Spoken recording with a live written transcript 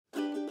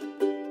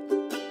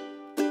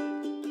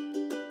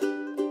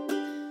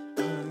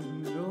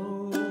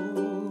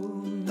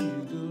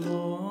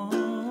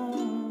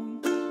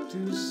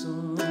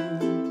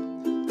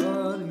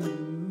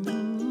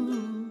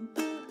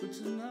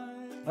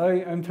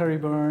Hi, I'm Terry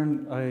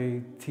Byrne.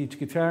 I teach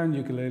guitar and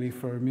ukulele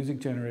for Music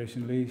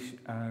Generation Laois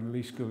and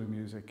Laois School of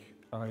Music.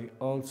 I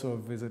also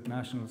visit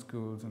national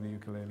schools and the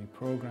ukulele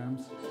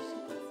programs.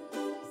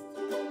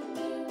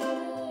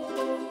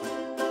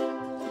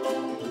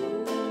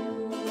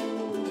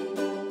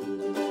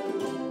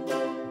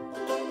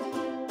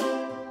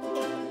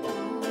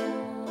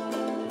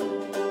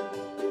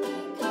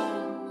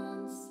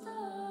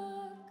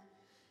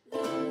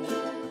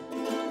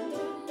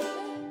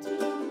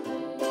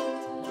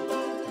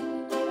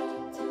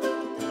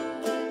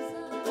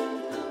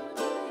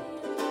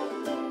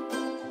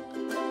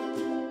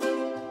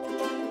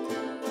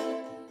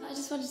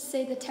 I wanted to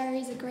say that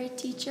Terry's a great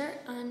teacher,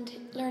 and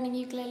learning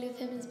ukulele with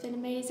him has been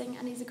amazing,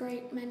 and he's a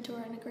great mentor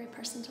and a great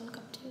person to look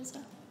up to as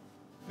well.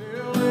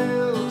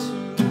 Farewell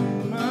to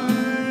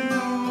my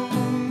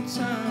own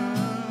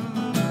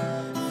town.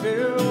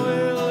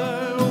 Farewell,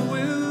 I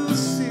will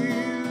see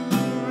you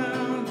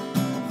around.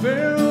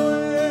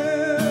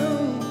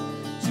 Farewell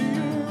to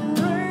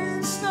your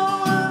rain,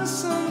 snow and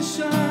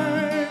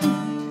sunshine.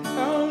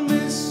 I'll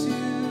miss you.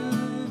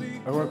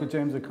 I work with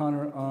James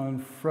O'Connor on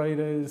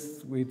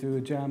Fridays. We do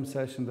a jam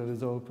session that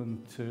is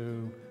open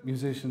to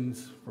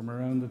musicians from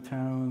around the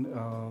town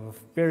of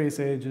various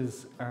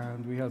ages,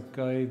 and we help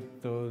guide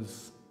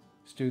those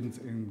students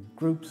in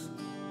groups.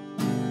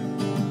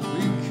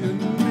 We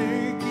could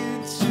make